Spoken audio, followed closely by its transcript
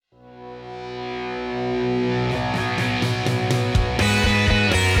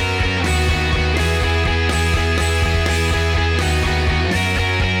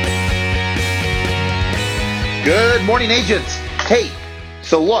Good morning, agents. Hey,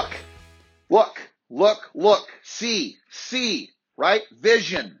 so look, see, right?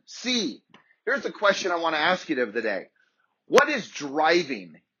 Vision, see. Here's the question I want to ask you today. What is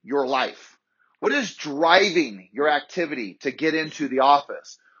driving your life? What is driving your activity to get into the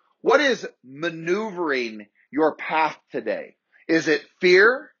office? What is maneuvering your path today? Is it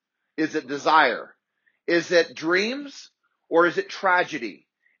fear? Is it desire? Is it dreams or is it tragedy?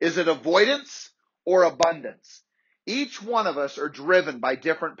 Is it avoidance or abundance? Each one of us are driven by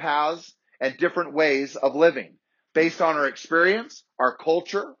different paths and different ways of living based on our experience, our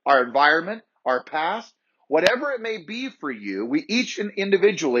culture, our environment, our past. Whatever it may be for you, we each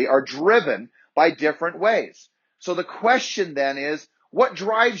individually are driven by different ways. So the question then is, what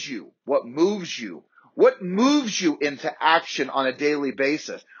drives you? What moves you? What moves you into action on a daily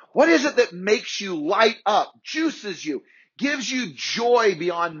basis? What is it that makes you light up, juices you, gives you joy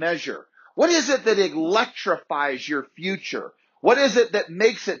beyond measure? What is it that electrifies your future? What is it that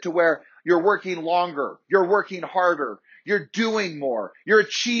makes it to where you're working longer, you're working harder, you're doing more, you're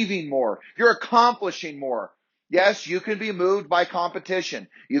achieving more, you're accomplishing more? Yes, you can be moved by competition.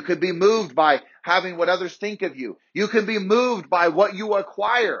 You can be moved by having what others think of you. You can be moved by what you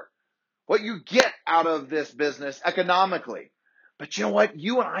acquire, what you get out of this business economically. But you know what?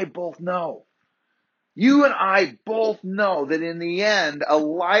 You and I both know. You and I both know that in the end, a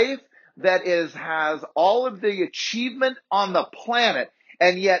life that has all of the achievement on the planet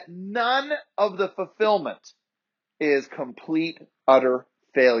and yet none of the fulfillment is complete, utter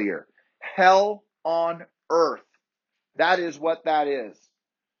failure. Hell on earth. That is what that is.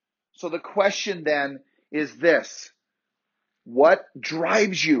 So the question then is this: what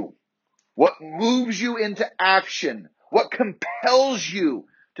drives you? What moves you into action? What compels you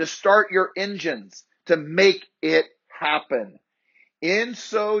to start your engines to make it happen? In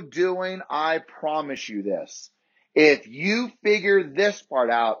so doing, I promise you this: if you figure this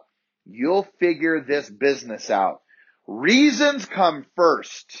part out, you'll figure this business out. Reasons come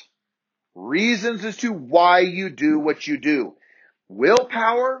first. Reasons as to why you do what you do.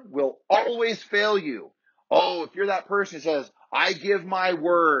 Willpower will always fail you. Oh, if you're that person who says, I give my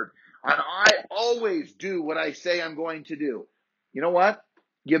word and I always do what I say I'm going to do. You know what?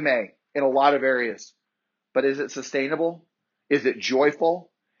 You may in a lot of areas. But is it sustainable? Is it joyful?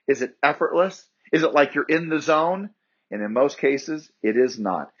 Is it effortless? Is it like you're in the zone? And in most cases, it is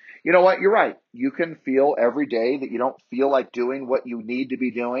not. You know what? You're right. You can feel every day that you don't feel like doing what you need to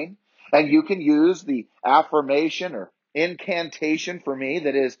be doing. And you can use the affirmation or incantation for me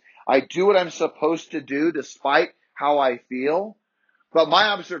that is, I do what I'm supposed to do despite how I feel. But my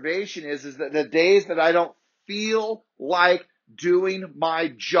observation is that the days that I don't feel like doing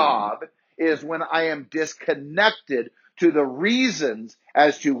my job is when I am disconnected to the reasons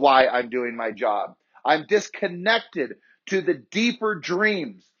as to why I'm doing my job. I'm disconnected to the deeper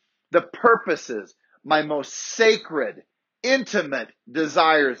dreams, the purposes, my most sacred, intimate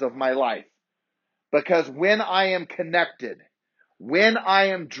desires of my life. Because when I am connected, when I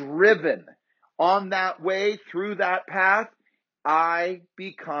am driven on that way through that path, I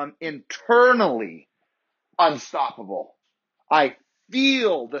become internally unstoppable. I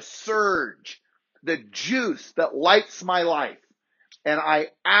feel the surge, the juice that lights my life, and I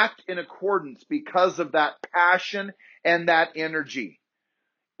act in accordance because of that passion and that energy.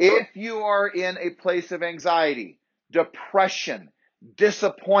 If you are in a place of anxiety, depression,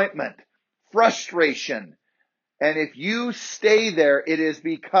 disappointment, frustration, and if you stay there, it is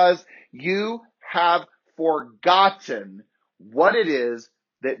because you have forgotten what it is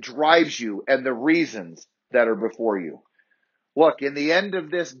that drives you and the reasons that are before you. Look, in the end of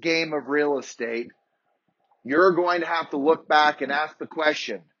this game of real estate, you're going to have to look back and ask the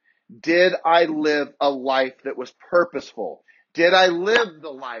question, did I live a life that was purposeful? Did I live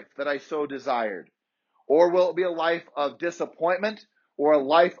the life that I so desired? Or will it be a life of disappointment or a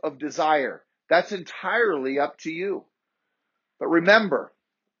life of desire? That's entirely up to you. But remember,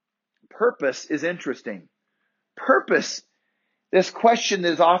 purpose is interesting. Purpose, this question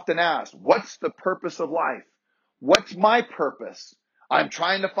is often asked, what's the purpose of life? What's my purpose? I'm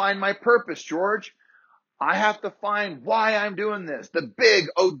trying to find my purpose, George. I have to find why I'm doing this, the big,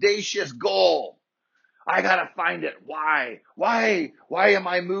 audacious goal. I got to find it. Why? Why am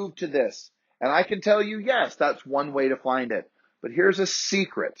I moved to this? And I can tell you, yes, that's one way to find it. But here's a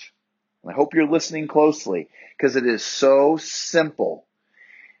secret. I hope you're listening closely because it is so simple.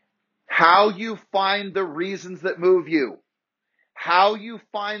 How you find the reasons that move you, how you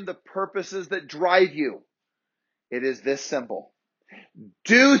find the purposes that drive you, it is this simple.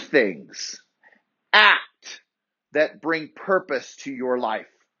 Do things, act that bring purpose to your life.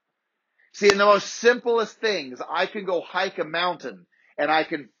 See, in the most simplest things, I can go hike a mountain and I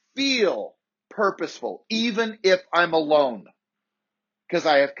can feel purposeful, even if I'm alone, because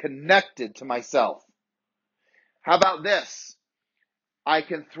I have connected to myself. How about this? I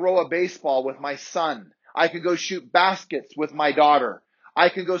can throw a baseball with my son. I can go shoot baskets with my daughter. I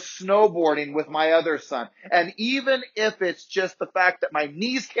can go snowboarding with my other son. And even if it's just the fact that my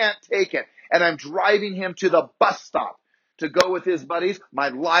knees can't take it and I'm driving him to the bus stop to go with his buddies, my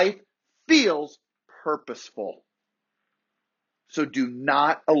life feels purposeful. So do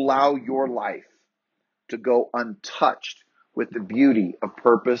not allow your life to go untouched with the beauty of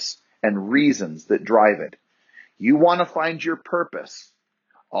purpose and reasons that drive it. You want to find your purpose.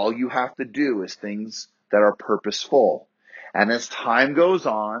 All you have to do is things that are purposeful. And as time goes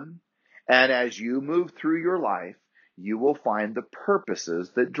on, and as you move through your life, you will find the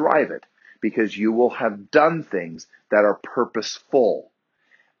purposes that drive it, because you will have done things that are purposeful.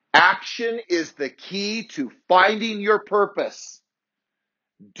 Action is the key to finding your purpose.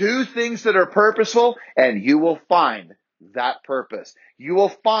 Do things that are purposeful, and you will find that purpose. You will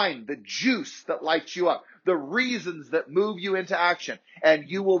find the juice that lights you up, the reasons that move you into action, and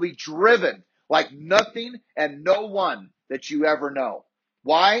you will be driven like nothing and no one that you ever know.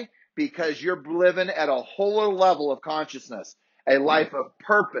 Why? Because you're living at a whole level of consciousness, a life of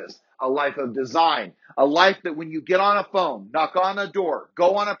purpose, a life of design, a life that when you get on a phone, knock on a door,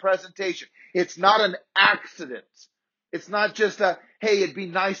 go on a presentation, it's not an accident. It's not just a, hey, it'd be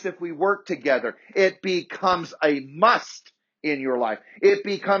nice if we worked together. It becomes a must in your life. It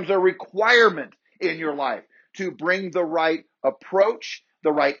becomes a requirement in your life to bring the right approach,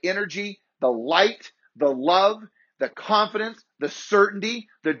 the right energy, the light, the love, the confidence, the certainty,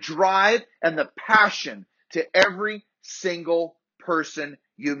 the drive, and the passion to every single person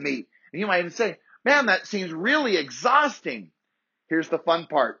you meet. And you might even say, man, that seems really exhausting. Here's the fun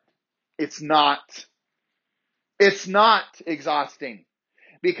part. It's not. It's not exhausting,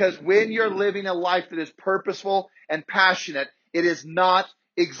 because when you're living a life that is purposeful and passionate, it is not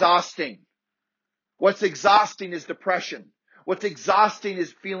exhausting. What's exhausting is depression. What's exhausting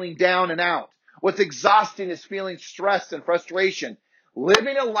is feeling down and out. What's exhausting is feeling stress and frustration.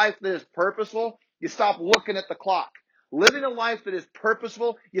 Living a life that is purposeful, you stop looking at the clock. Living a life that is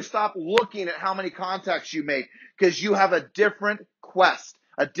purposeful, you stop looking at how many contacts you make, because you have a different quest,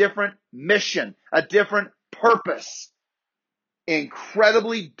 a different mission, a different purpose.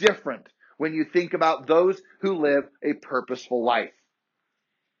 Incredibly different when you think about those who live a purposeful life.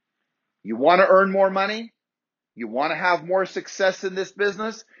 You want to earn more money? You want to have more success in this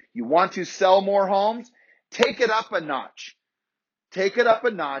business? You want to sell more homes? Take it up a notch. Take it up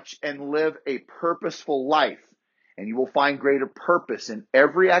a notch and live a purposeful life. And you will find greater purpose in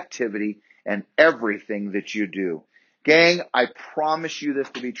every activity and everything that you do. Gang, I promise you this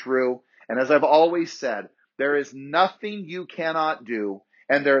to be true. And as I've always said, there is nothing you cannot do,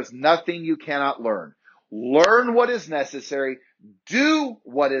 and there is nothing you cannot learn. Learn what is necessary. Do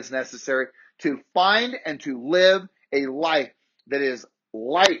what is necessary to find and to live a life that is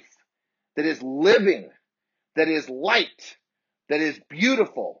life, that is living, that is light, that is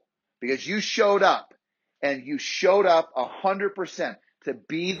beautiful, because you showed up, and you showed up 100% to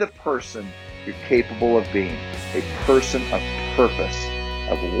be the person you're capable of being, a person of purpose,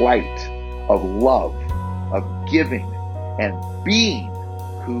 of light, of love, of giving, and being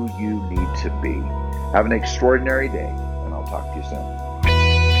who you need to be. Have an extraordinary day, and I'll talk to you soon.